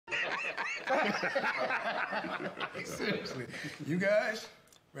Seriously, you guys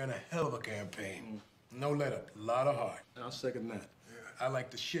ran a hell of a campaign. No let-up, a lot of heart. I'll second that. I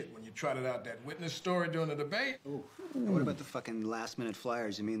like the shit when you trotted out that witness story during the debate. Ooh. What about the fucking last-minute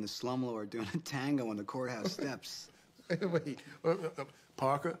flyers? You mean the slumlord doing a tango on the courthouse steps? Wait,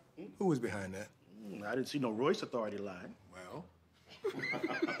 Parker, who was behind that? I didn't see no Royce authority line. Well...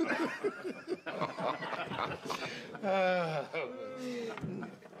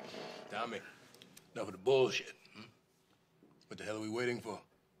 Tommy, enough of the bullshit. What the hell are we waiting for?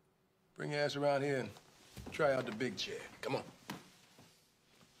 Bring your ass around here and try out the big chair. Come on.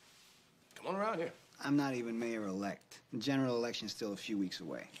 Come on around here. I'm not even mayor-elect. The general election's still a few weeks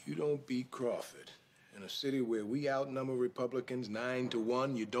away. You don't beat Crawford. In a city where we outnumber Republicans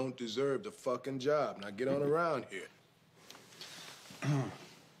 9-1, you don't deserve the fucking job. Now get on around here.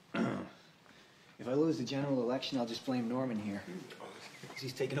 If I lose the general election, I'll just blame Norman here.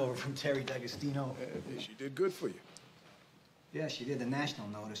 He's taking over from Terry D'Agostino. She did good for you. Yeah, she did. The national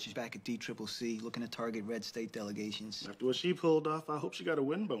notice. She's back at DCCC, looking to target red state delegations. After what she pulled off, I hope she got a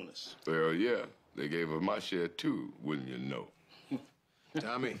win bonus. Well, yeah. They gave her my share, too, wouldn't you know?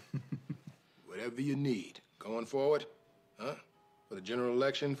 Tommy, whatever you need. Going forward, huh? For the general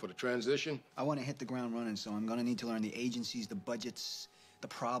election, for the transition? I want to hit the ground running, so I'm going to need to learn the agencies, the budgets, the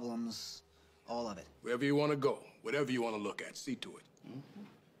problems, all of it. Wherever you want to go, whatever you want to look at, see to it.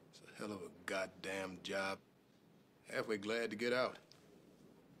 It's a hell of a goddamn job. Halfway glad to get out.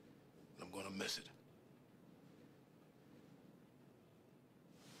 I'm gonna miss it.